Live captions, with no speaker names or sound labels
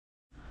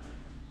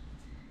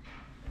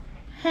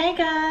Hey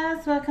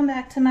guys, welcome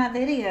back to my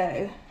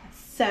video.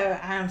 So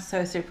I'm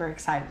so super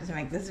excited to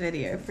make this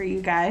video for you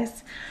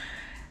guys.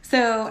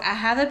 So I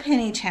have a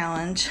penny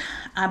challenge.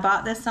 I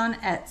bought this on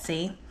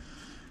Etsy.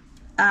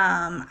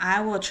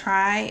 I will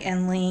try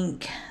and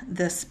link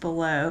this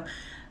below.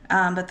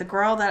 But the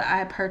girl that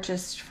I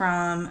purchased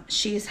from,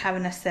 she's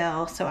having a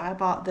sale. So I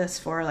bought this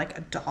for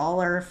like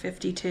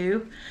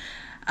 $1.52.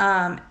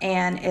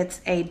 And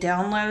it's a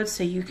download,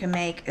 so you can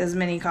make as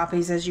many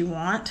copies as you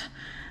want.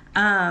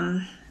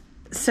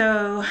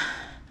 So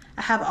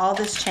I have all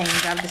this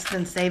change. I've just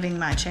been saving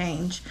my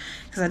change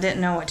because I didn't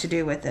know what to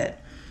do with it.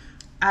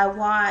 I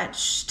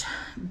watched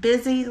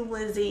Busy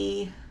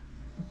Lizzie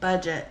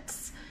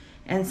Budgets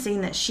and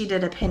seen that she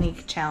did a penny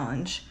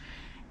challenge.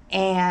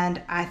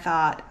 And I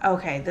thought,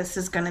 okay, this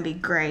is going to be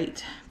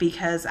great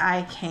because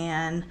I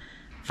can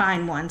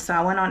find one. So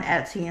I went on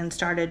Etsy and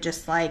started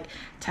just like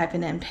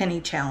typing in penny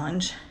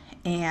challenge,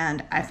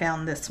 and I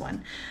found this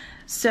one.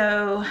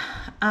 So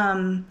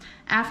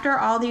after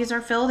all these are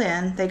filled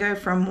in, they go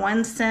from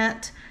 1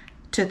 cent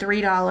to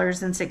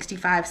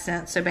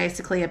 $3.65. So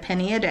basically a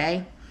penny a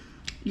day.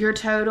 Your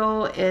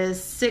total is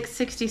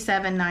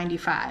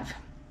 $667.95.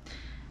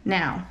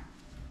 Now,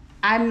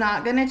 I'm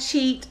not going to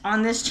cheat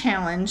on this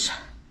challenge.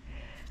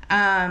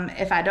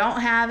 If I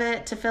don't have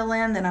it to fill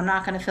in, then I'm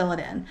not going to fill it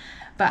in.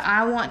 But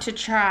I want to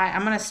try,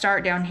 I'm going to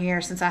start down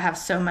here since I have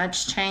so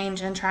much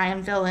change and try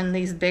and fill in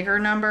these bigger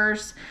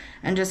numbers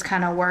and just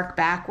kind of work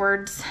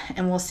backwards,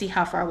 and we'll see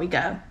how far we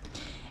go.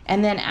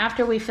 And then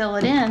after we fill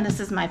it in,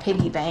 this is my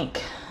piggy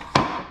bank.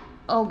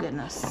 Oh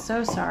goodness,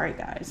 so sorry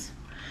guys.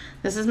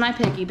 This is my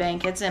piggy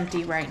bank. It's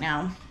empty right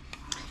now.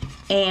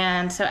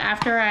 And so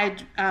after I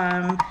do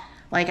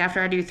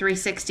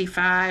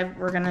 365,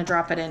 we're gonna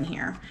drop it in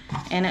here.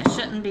 And it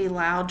shouldn't be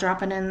loud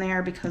dropping in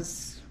there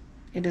because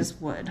it is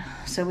wood,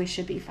 so we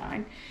should be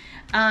fine.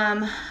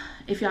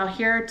 If y'all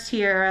hear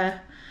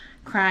Tiara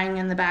crying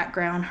in the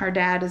background, her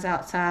dad is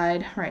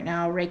outside right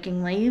now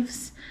raking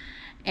leaves,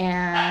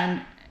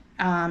 and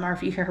or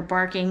if you hear her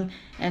barking,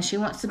 and she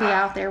wants to be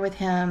out there with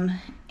him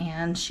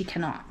and she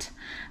cannot.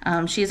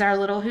 She's our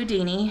little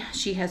Houdini.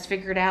 She has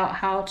figured out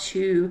how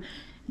to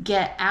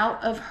get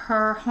out of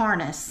her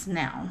harness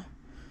now,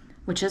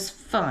 which is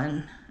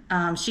fun.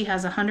 She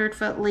has a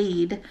 100-foot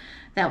lead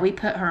that we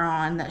put her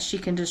on that she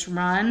can just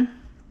run,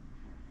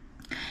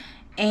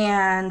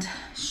 and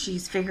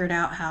she's figured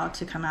out how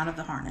to come out of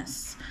the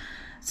harness.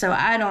 So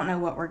I don't know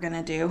what we're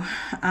gonna do.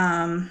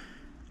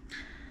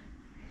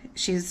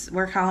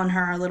 We're calling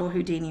her our little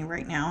Houdini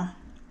right now.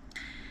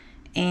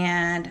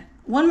 And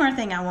one more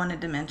thing I wanted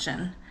to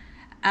mention.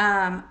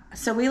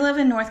 So we live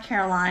in North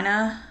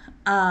Carolina,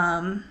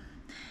 and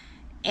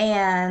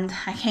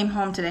I came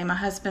home today. My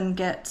husband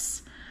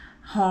gets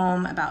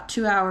home about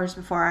 2 hours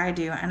before I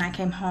do, and I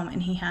came home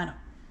and he had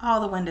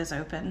all the windows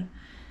open.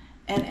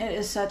 And it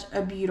is such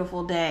a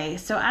beautiful day.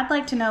 So I'd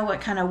like to know what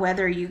kind of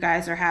weather you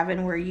guys are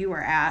having where you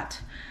are at.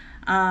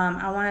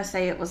 I want to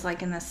say it was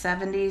like in the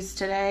 70s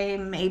today,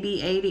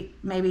 maybe 80,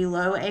 maybe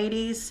low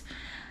 80s.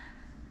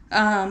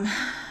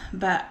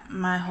 But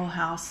my whole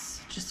house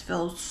just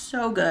feels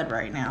so good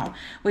right now.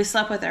 We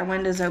slept with our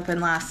windows open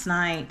last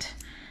night,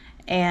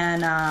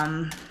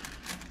 and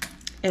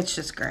it's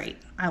just great.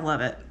 I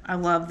love it. I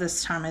love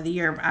this time of the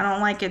year. I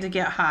don't like it to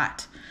get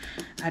hot.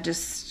 I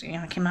just,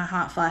 my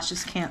hot flash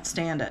just can't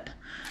stand it.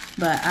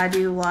 But I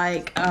do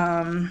like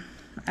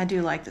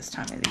this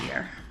time of the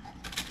year.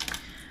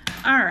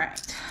 All right,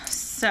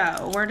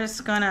 so we're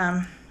just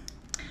gonna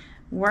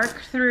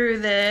work through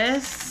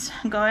this.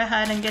 Go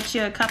ahead and get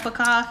you a cup of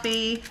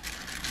coffee,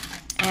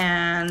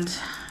 and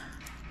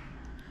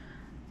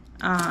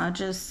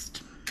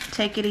just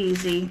take it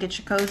easy. Get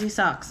your cozy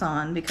socks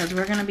on because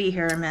we're gonna be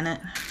here a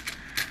minute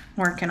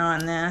working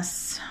on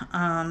this.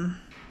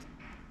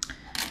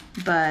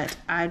 But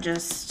I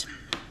just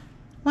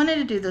wanted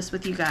to do this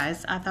with you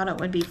guys. I thought it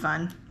would be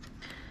fun.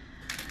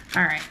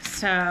 All right,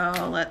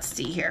 so let's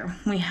see here.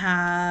 We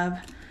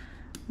have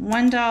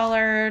 $1,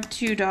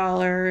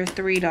 $2,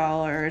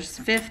 $3,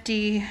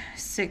 50,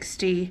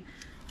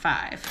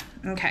 65.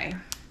 Okay,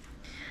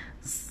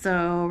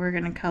 so we're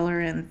gonna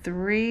color in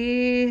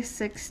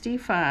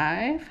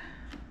 365.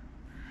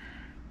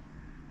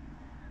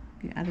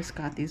 I just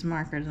got these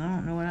markers. I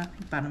don't know what I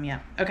think about them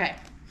yet. Okay,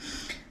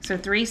 so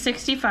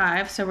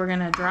 365. So we're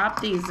gonna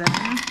drop these in.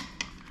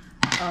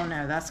 Oh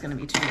no, that's gonna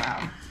be too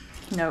loud.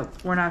 Nope,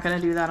 we're not gonna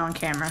do that on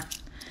camera.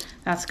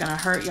 That's gonna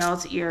hurt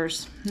y'all's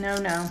ears.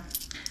 No.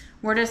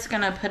 We're just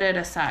gonna put it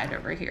aside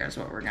over here is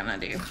what we're gonna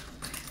do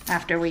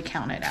after we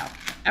count it out.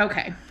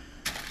 Okay,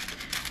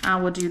 I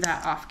will do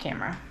that off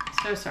camera.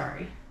 So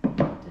sorry,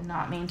 did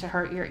not mean to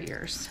hurt your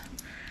ears.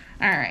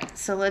 All right,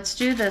 so let's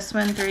do this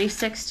one,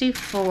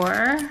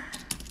 364.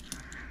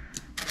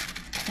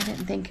 I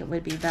didn't think it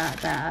would be that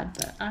bad,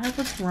 but I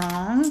was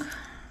wrong.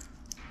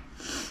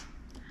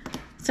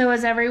 So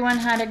has everyone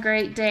had a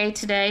great day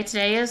today?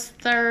 Today is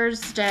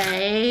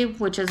Thursday,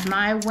 which is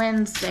my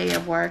Wednesday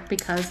of work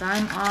because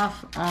I'm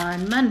off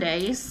on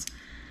Mondays.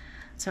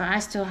 So I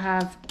still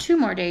have 2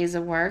 more days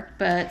of work,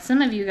 but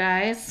some of you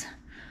guys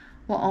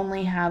will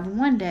only have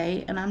one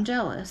day, and I'm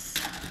jealous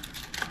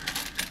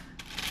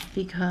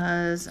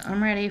because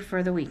I'm ready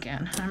for the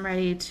weekend. I'm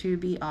ready to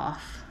be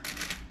off.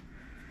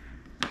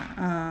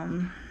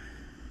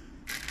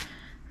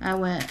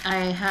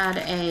 I had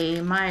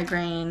a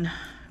migraine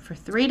for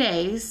 3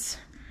 days.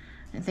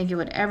 I didn't think it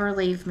would ever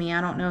leave me. I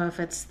don't know if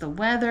it's the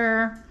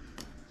weather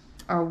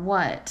or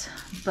what,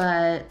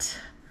 but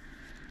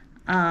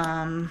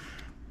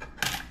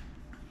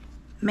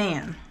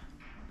man,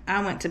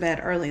 I went to bed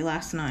early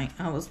last night.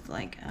 I was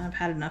like, I've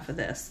had enough of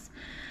this.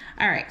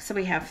 All right, so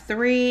we have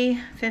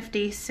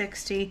 350,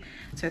 60,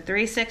 so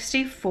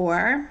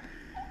 364.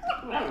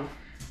 And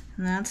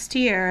that's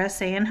Tiara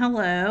saying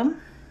hello.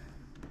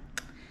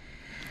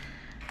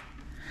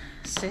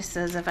 She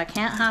says, if I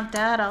can't have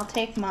Dad, I'll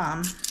take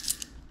Mom.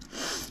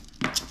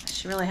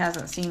 She really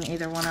hasn't seen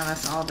either one of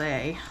us all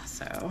day,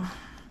 so.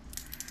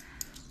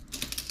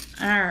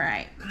 All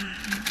right,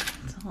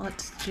 so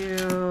let's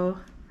do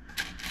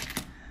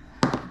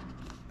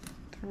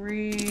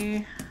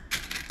 3.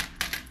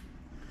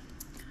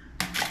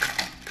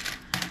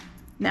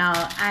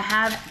 Now,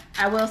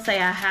 I will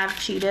say I have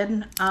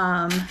cheated,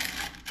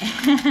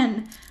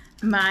 and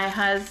my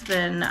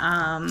husband,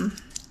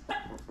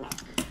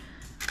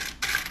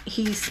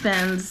 he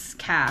spends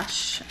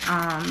cash,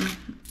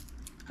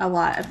 a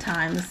lot of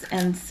times,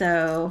 and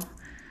so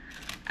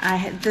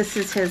this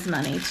is his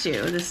money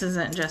too. This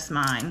isn't just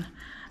mine,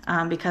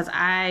 because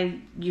I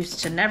used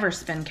to never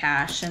spend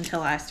cash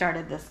until I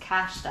started this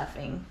cash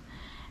stuffing,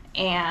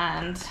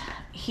 and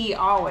he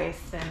always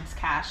spends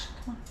cash.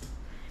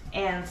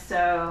 And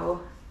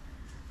so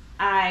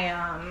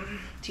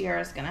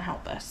Tiara's gonna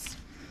help us.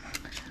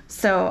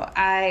 So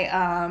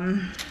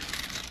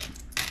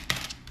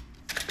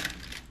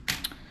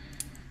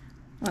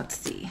let's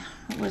see,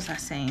 what was I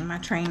saying? My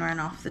train ran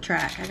off the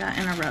track. I got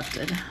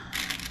interrupted.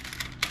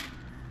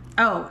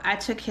 Oh, I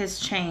took his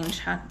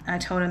change. I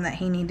told him that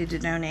he needed to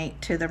donate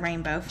to the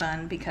Rainbow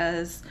Fund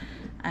because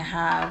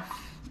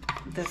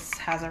this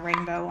has a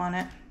rainbow on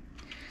it.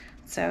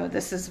 So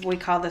we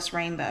call this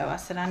Rainbow. I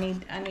said, I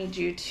need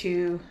you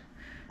to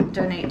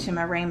donate to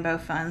my Rainbow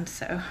Fund.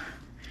 So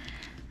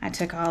I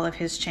took all of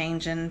his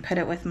change and put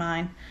it with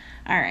mine.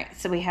 All right,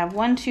 so we have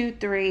 1, 2,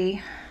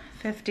 3,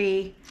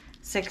 50,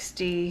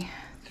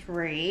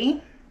 63.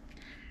 Are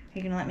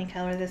you gonna let me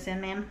color this in,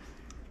 ma'am?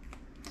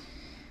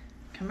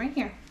 Come right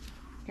here.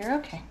 You're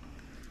okay.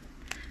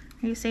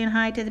 Are you saying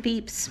hi to the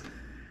peeps?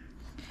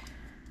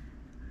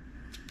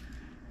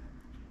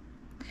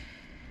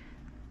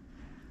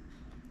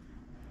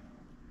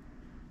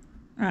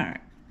 All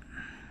right,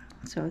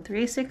 so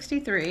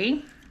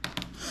 363.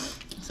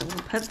 So we'll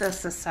put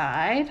this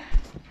aside.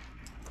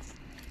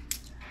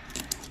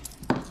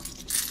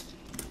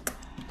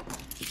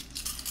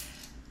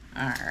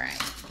 All right.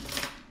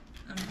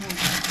 I'm gonna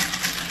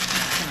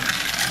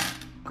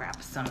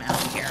grab some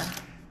out here.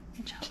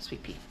 Good job,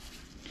 sweet pea.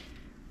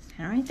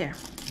 Stand right there.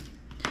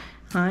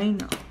 I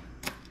know.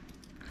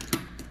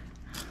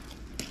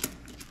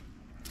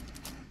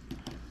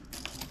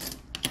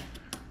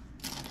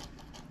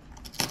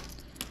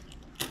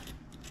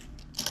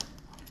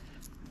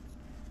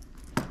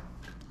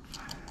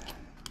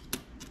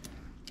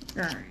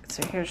 All right,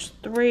 so here's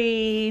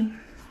 3,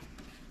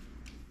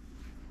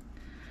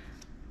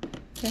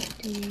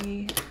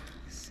 50,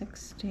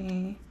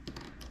 60,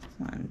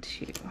 1,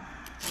 2.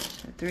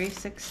 So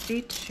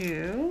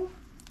 362.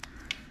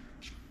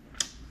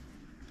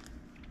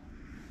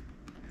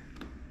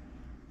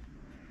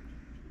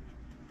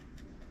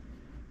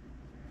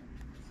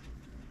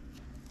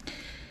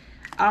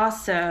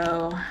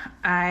 Also,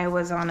 I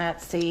was on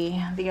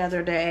Etsy the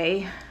other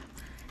day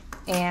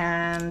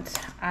and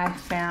I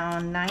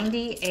found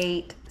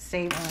 98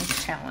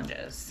 savings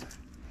challenges.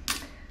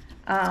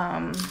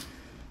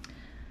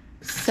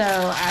 So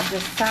I've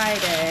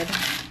decided,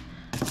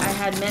 I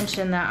had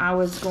mentioned that I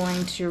was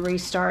going to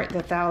restart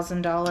the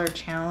 $1,000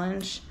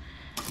 challenge,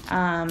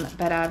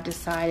 but I've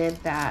decided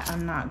that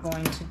I'm not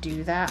going to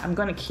do that. I'm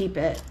going to keep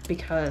it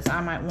because I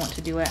might want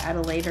to do it at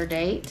a later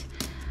date.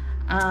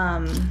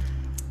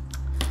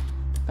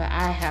 But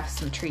I have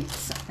some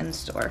treats in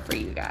store for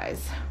you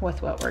guys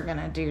with what we're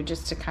gonna do,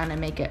 just to kind of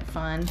make it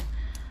fun,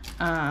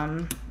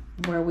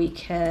 where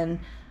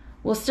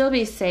we'll still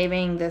be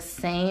saving the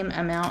same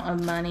amount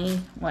of money,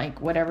 like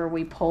whatever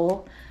we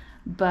pull,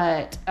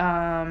 but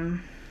I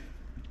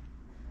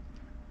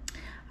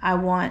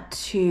want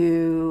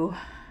to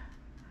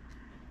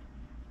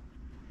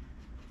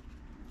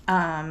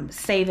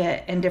save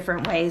it in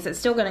different ways. It's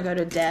still gonna go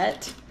to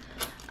debt,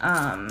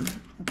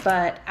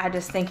 but I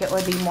just think it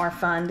would be more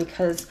fun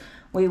because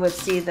we would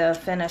see the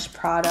finished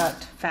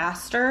product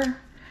faster.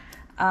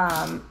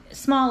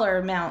 Smaller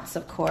amounts,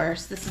 of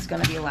course. This is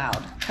going to be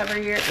loud. Cover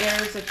your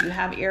ears if you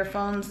have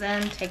earphones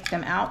in. Take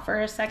them out for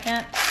a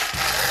second.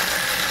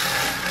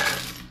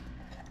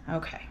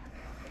 Okay.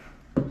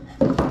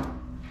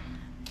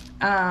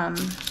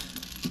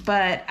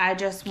 But I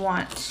just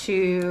want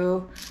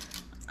to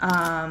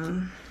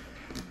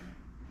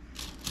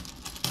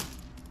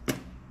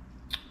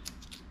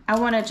I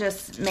want to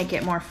just make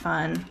it more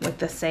fun with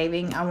the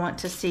saving. I want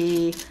to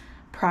see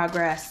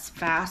progress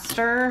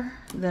faster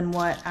than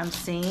what I'm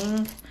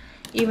seeing,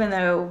 even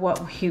though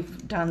what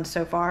we've done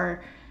so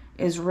far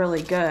is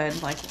really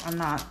good. Like, I'm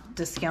not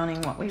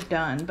discounting what we've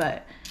done,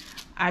 but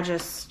I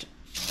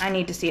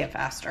need to see it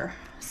faster.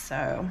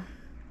 So,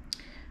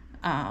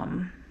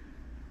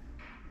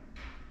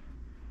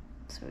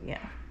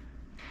 yeah,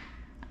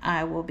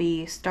 I will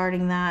be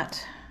starting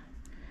that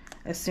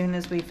as soon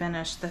as we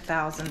finish the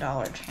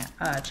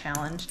 $1,000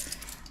 challenge,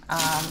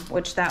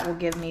 which that will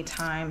give me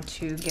time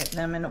to get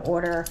them in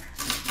order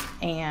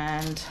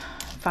and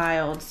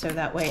filed, so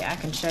that way I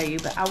can show you.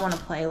 But I want to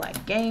play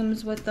like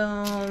games with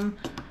them,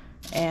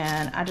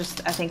 and I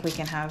think we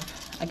can have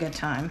a good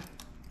time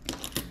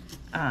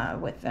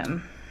with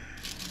them.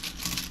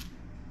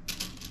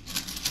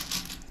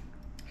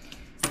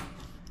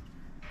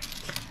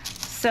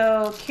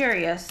 So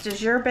curious,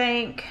 does your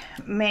bank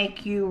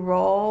make you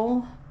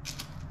roll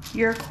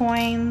your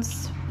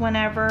coins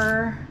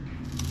whenever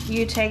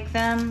you take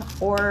them,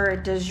 or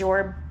does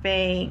your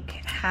bank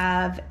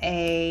have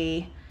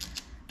a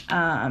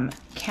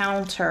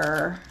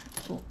counter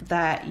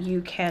that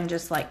you can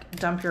just like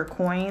dump your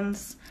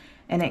coins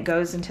and it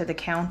goes into the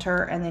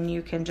counter, and then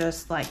you can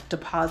just like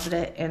deposit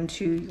it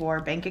into your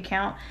bank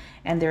account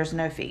and there's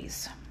no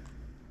fees?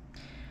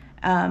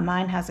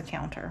 Mine has a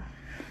counter.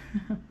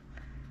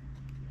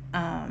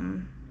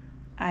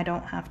 I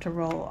don't have to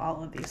roll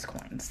all of these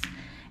coins,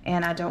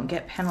 and I don't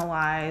get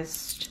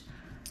penalized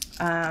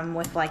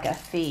with like a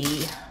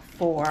fee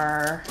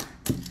for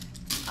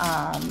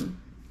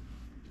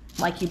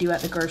like you do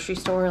at the grocery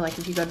store. Like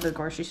if you go to the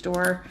grocery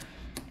store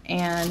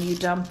and you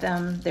dump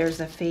them, there's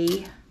a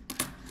fee.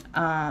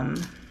 I'm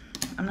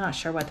not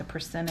sure what the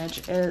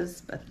percentage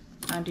is, but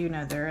I do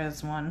know there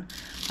is one.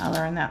 I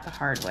learned that the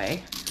hard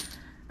way.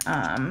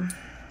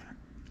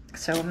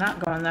 So I'm not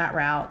going that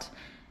route.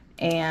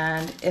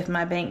 And if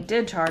my bank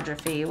did charge a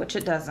fee, which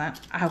it doesn't,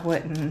 I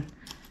wouldn't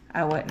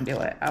do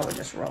it. I would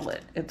just roll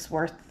it. It's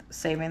worth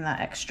saving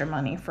that extra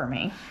money for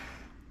me.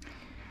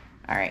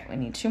 All right, we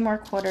need 2 more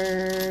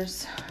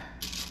quarters.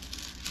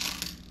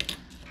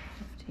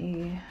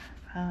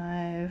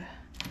 55,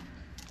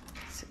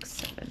 6,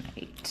 7,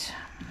 8.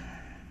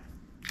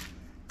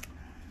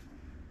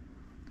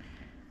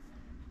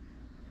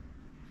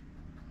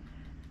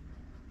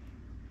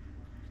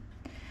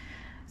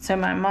 So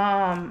my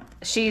mom,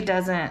 she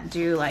doesn't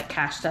do like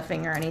cash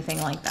stuffing or anything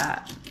like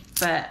that.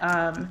 But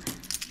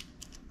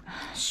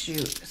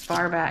shoot, as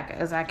far back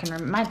as I can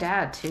remember, my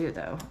dad too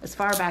though, as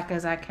far back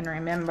as I can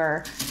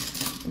remember,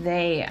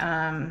 they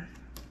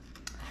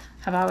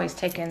have always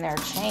taken their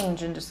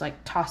change and just like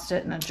tossed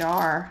it in a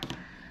jar.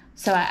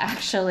 So I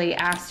actually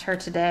asked her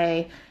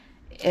today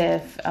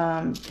if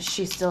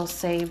she still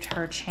saved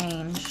her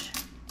change.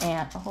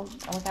 And oh,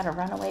 we got a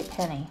runaway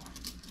penny.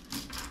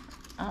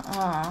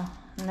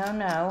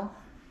 No,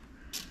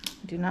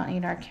 do not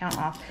need our count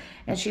off.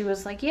 And she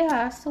was like,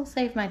 yeah, I still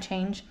save my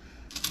change.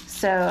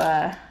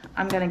 So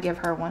I'm gonna give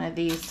her one of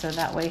these so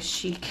that way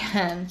she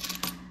can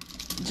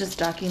just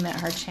document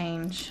her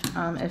change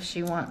if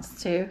she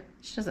wants to.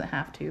 She doesn't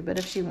have to, but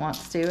if she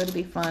wants to, it'll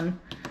be fun.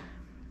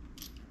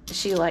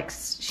 She's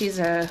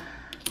a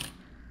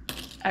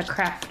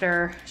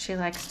crafter. She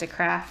likes to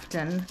craft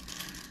and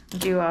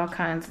do all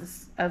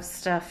kinds of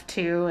stuff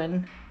too,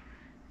 and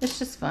it's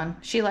just fun.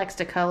 She likes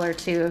to color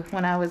too.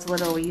 When I was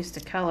little, we used to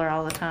color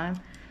all the time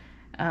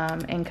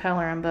in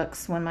coloring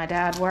books when my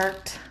dad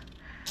worked.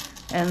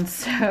 And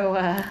so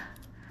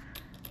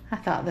I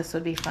thought this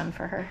would be fun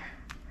for her.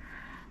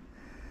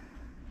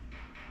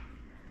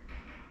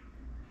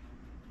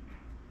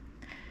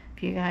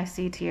 If you guys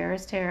see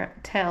Tiara's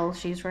tail,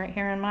 she's right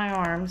here in my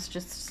arms,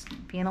 just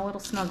being a little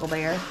snuggle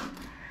bear.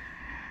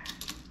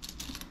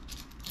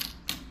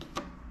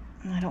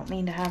 I don't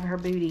mean to have her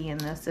booty in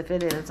this. If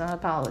it is, I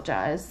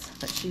apologize.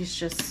 But she's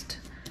just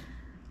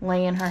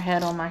laying her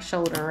head on my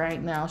shoulder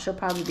right now. She'll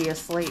probably be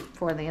asleep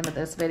before the end of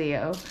this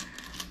video.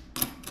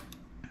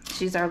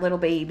 She's our little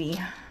baby.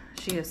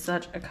 She is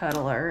such a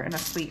cuddler and a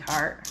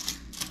sweetheart.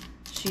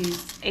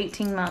 She's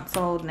 18 months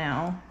old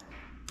now.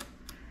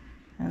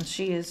 And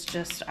she is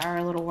just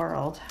our little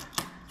world.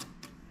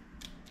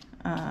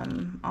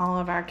 All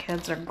of our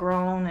kids are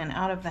grown and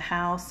out of the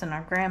house, and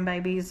our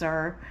grandbabies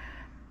are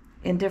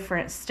in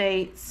different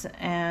states,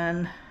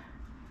 and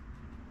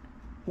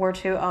we're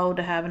too old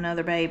to have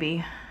another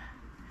baby.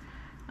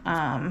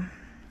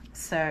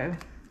 So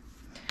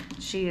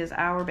she is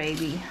our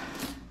baby.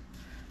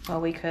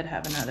 Well, we could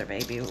have another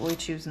baby, but we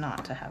choose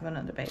not to have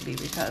another baby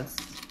because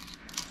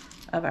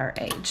of our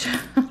age.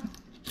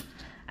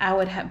 I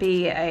would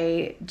be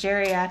a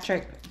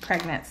geriatric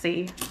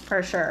pregnancy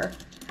for sure.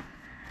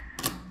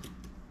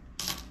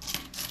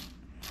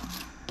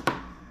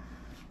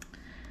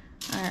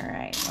 All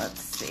right,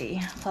 let's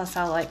see. Plus,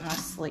 I like my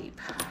sleep.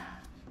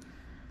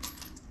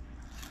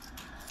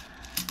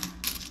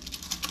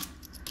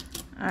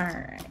 All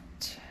right,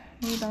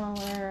 $2.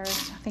 I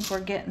think we're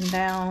getting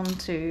down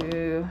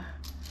to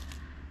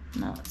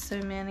not so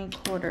many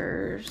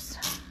quarters.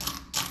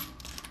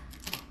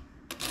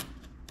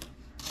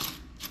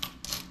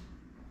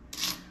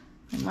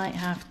 Might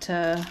have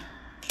to,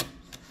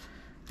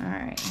 all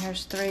right,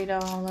 here's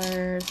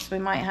 $3. We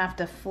might have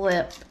to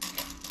flip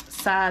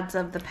sides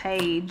of the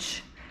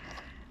page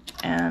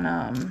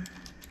and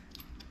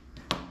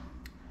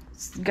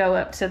go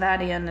up to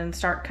that end and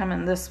start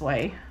coming this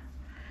way.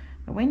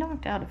 But we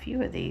knocked out a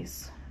few of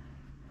these.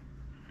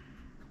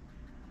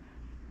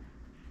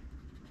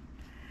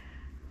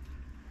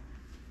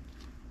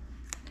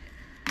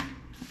 All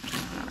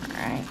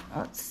right,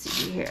 let's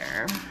see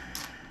here.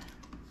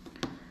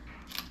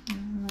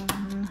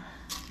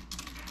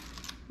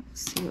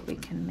 Let's see what we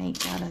can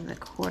make out of the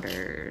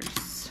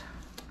quarters.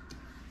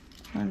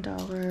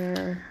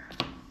 $1,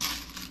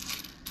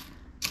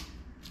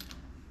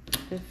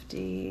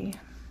 50,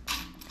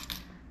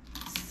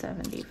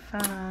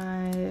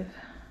 75,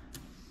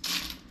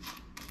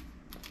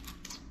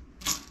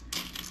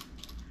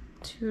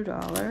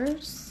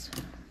 $2.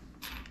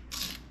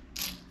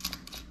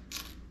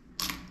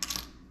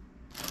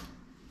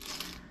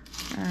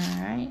 All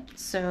right,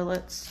 so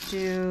let's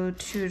do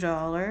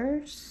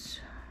 $2.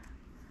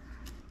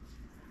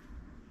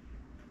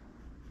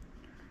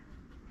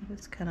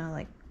 Just kind of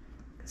like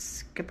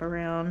skip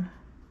around.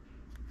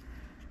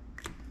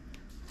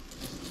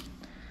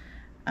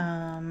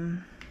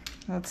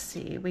 Let's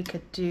see, we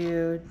could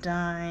do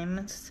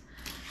dimes,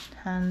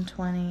 10,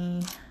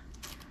 20,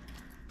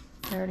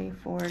 30,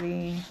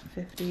 40,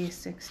 50,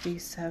 60,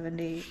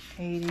 70,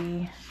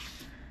 80,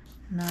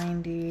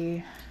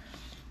 90,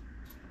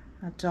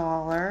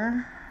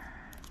 $1.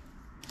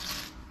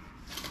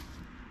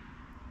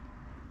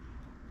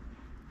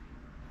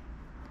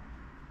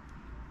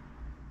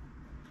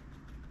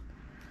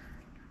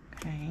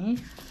 Okay.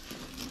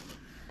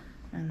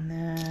 And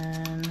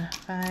then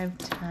 5,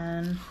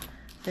 10,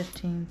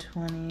 15,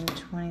 20,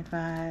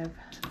 25,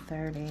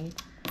 30,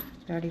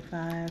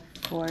 35,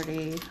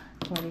 40,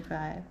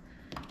 45,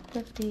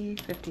 50,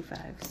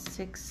 55,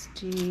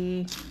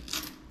 60,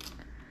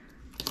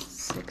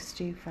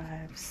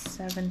 65,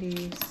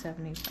 70,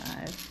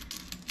 75,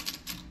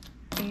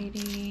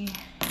 80,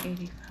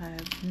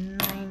 85,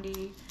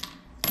 90,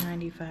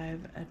 95,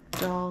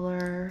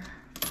 $1,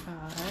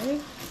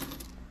 5.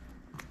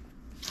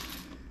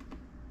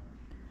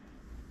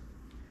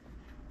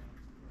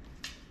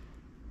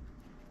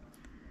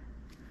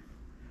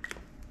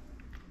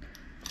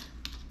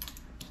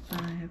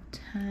 $5,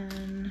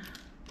 10,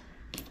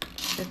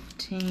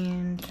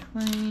 15,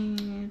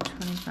 20,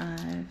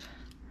 25,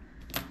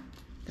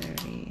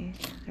 30,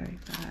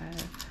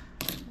 35,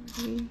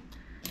 40,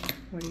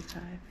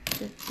 45,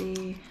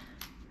 50,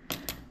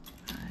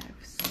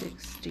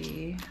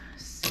 60,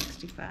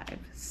 65,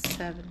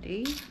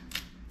 70,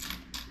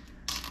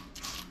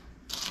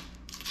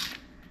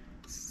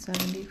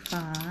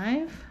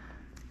 75.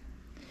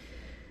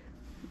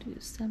 Do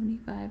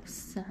 75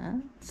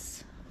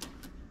 cents.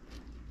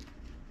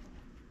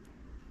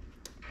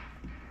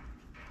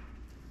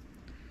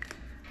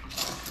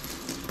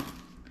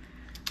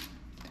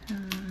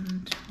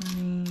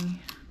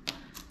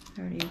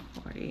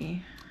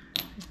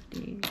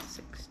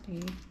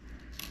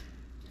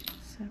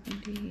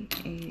 $70,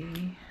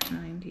 80,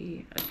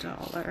 90,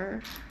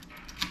 $1.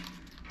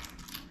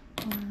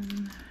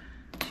 1,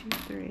 2,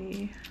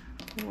 3,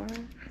 4,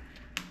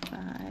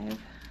 5,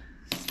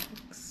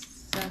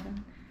 6,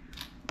 7,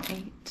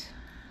 8,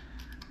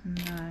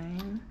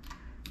 9,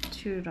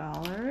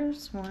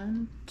 $2.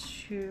 1,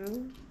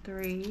 2,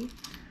 3,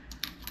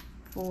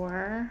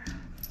 4,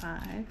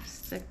 5,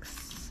 6,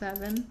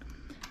 7,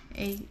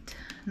 8,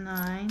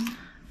 9,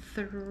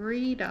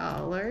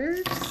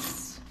 $3.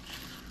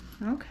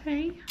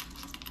 Okay.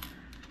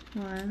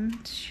 1,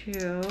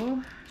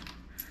 2,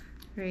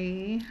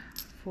 3,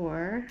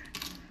 4,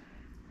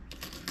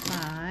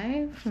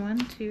 5. 1,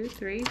 2,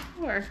 3,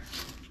 4.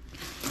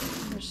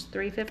 There's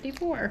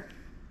 $3.54.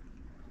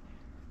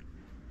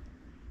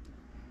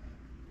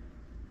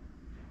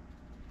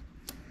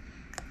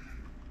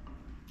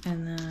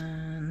 And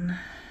then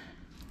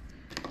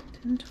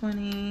 10,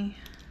 20,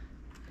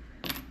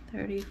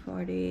 30,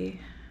 40,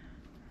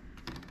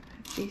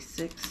 50,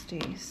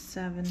 60,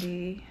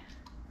 70,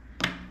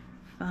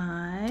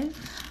 5,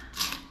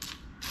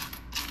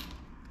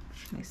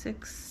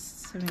 76,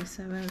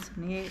 77,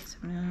 78,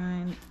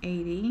 79,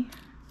 80,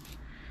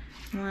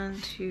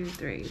 1, 2,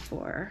 3,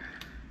 4,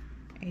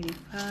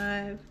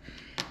 85,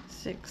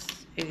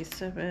 6,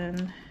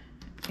 87,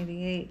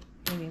 88,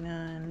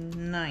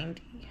 89,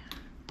 90.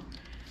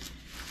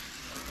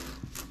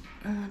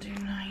 I'll do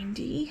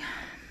 90.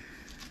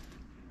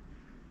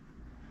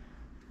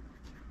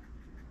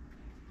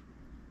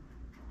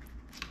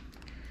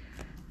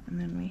 And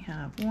then we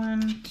have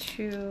 1,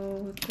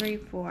 2, 3,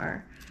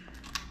 4,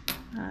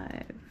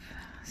 5,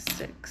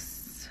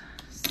 6,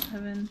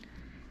 7,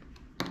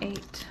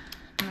 8,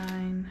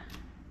 9.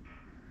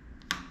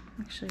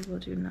 Actually, we'll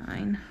do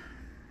 9.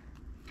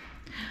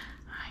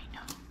 I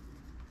know.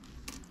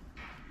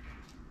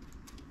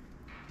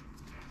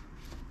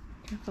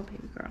 Careful,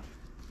 baby girl.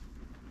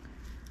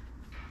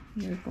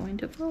 You're going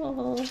to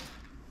fall.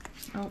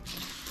 Oh,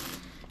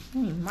 I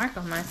need to mark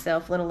on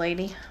myself, little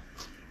lady.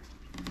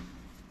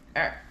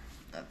 All right.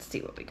 let's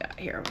see what we got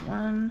here.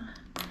 1,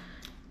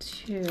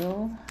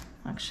 2,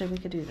 actually we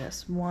could do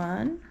this.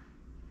 1,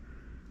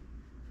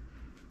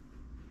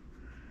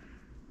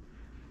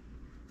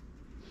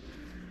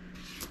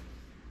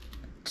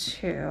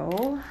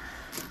 2.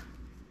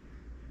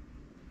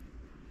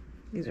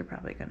 These are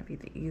probably going to be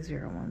the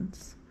easier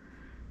ones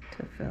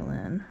to fill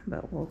in,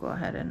 but we'll go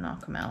ahead and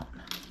knock them out.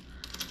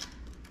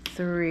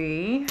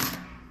 3.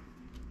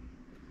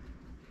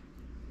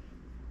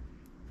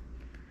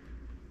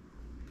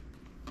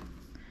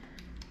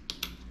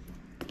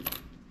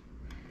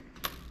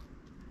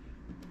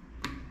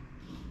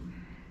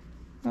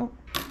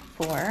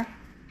 4.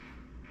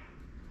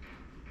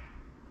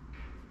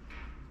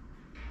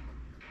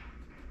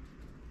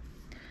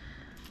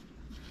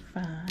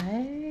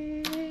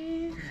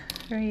 5,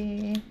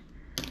 3,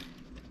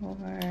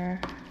 4,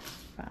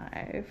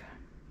 5.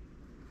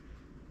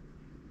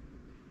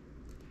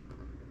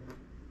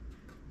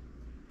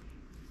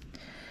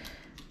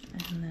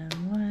 And then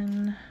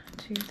 1,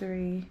 2,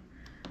 3,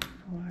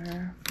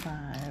 4,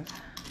 5,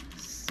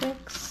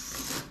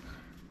 6.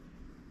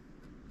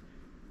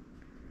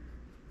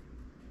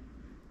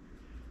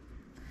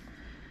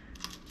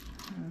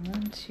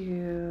 1,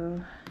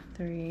 2,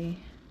 3,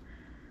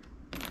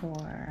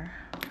 4,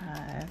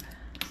 5,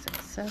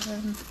 6,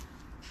 7.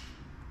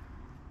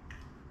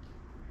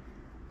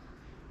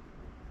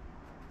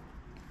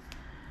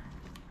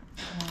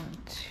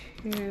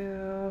 1,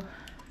 2,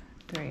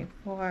 3,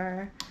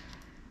 4,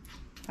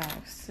 5,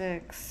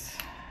 6,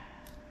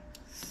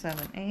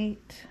 7,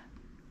 8.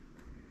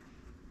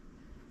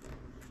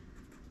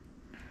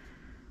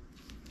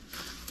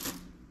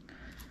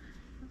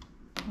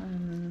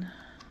 1,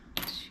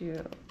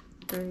 2,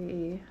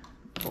 3,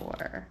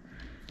 4,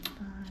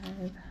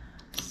 5,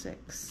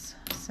 6,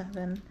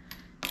 7,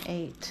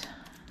 8,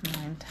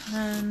 9,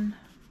 10.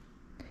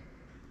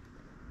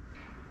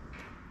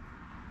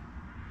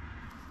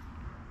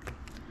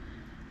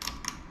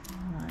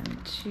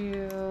 1,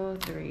 2,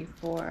 3,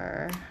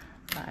 4,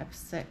 5,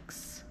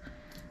 6,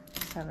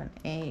 7,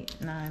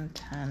 8, 9,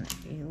 10,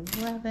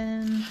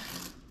 11.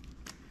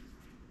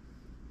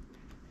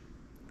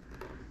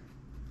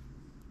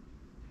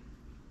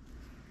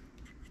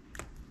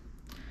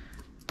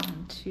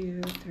 1,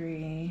 2,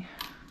 3,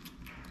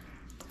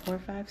 4,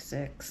 5,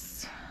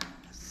 6,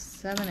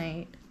 7,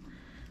 8,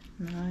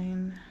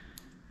 9,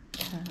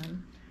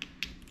 10,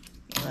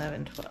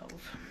 11, 12.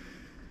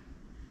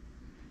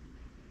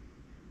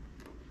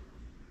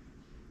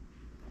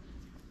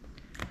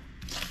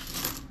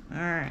 All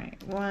right,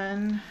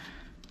 1,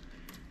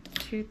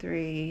 2,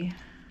 3,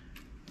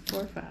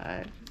 4,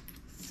 5,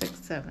 6,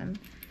 7,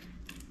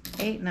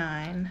 8,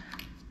 9,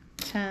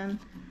 10,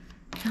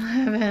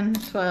 11,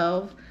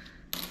 12,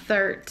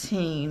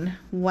 13.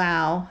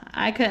 Wow,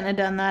 I couldn't have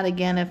done that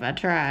again if I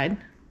tried.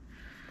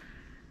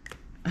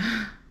 All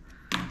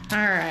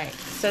right,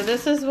 so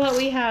this is what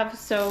we have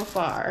so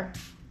far.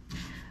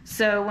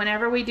 So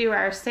whenever we do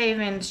our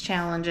savings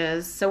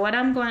challenges, what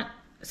I'm going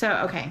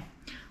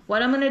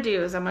to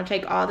do is I'm going to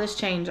take all this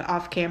change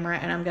off camera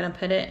and I'm going to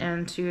put it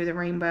into the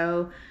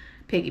rainbow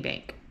piggy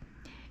bank.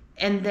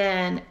 And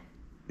then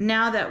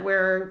now that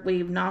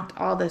we've knocked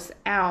all this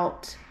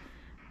out,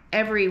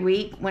 every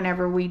week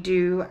whenever we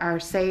do our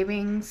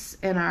savings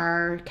and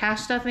our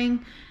cash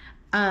stuffing,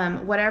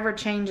 whatever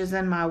changes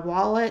in my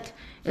wallet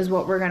is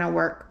what we're going to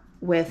work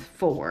with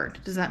forward.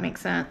 Does that make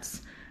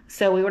sense?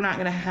 So we were not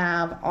going to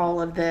have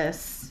all of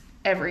this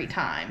every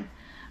time.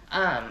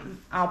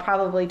 I'll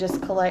probably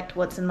just collect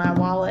what's in my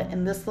wallet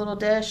in this little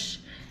dish,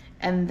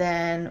 and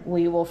then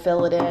we will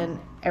fill it in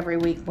every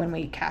week when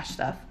we cash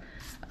stuff.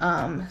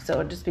 So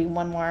it'll just be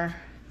one more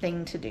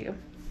thing to do.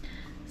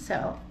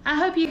 So I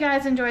hope you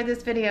guys enjoyed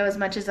this video as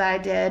much as I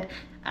did.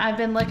 I've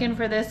been looking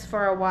for this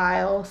for a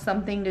while,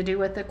 something to do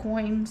with the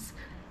coins,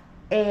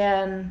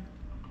 and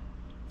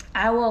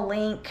I will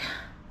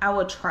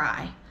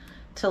try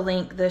to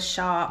link the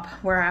shop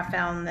where I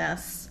found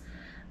this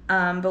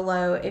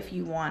below if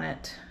you want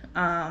it.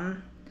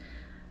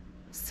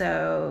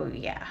 So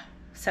yeah,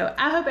 so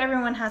I hope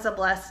everyone has a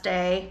blessed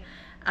day.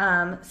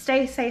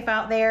 Stay safe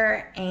out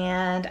there,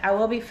 and I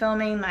will be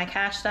filming my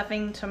cash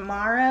stuffing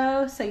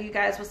tomorrow, so you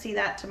guys will see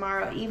that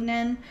tomorrow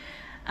evening.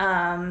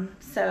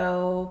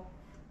 So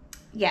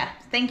yeah,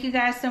 thank you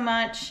guys so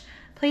much.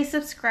 Please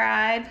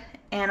subscribe,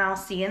 and I'll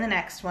see you in the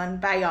next one.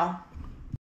 Bye, y'all.